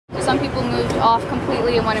some people moved off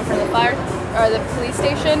completely and went in front of the fire or the police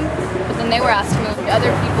station, but then they were asked to move.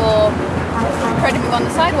 Other people tried to move on the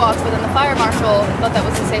sidewalk, but then the fire marshal thought that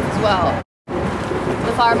was unsafe as well.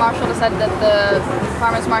 The fire marshal decided that the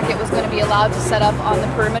farmers market was going to be allowed to set up on the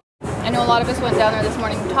perimeter. I know a lot of us went down there this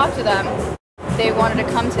morning and talked to them. They wanted to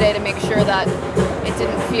come today to make sure that it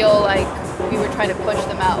didn't feel like we were trying to push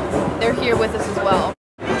them out. They're here with us as well.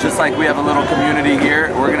 Just like we have a little community here,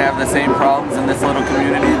 we're going to have the same problems in this little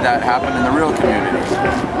community that happen in the real community.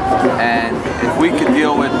 And if we could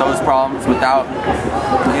deal with those problems without,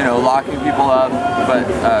 you know, locking people up, but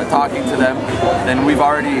talking to them, then we've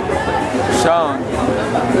already shown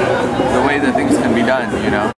the way that things can be done, you know.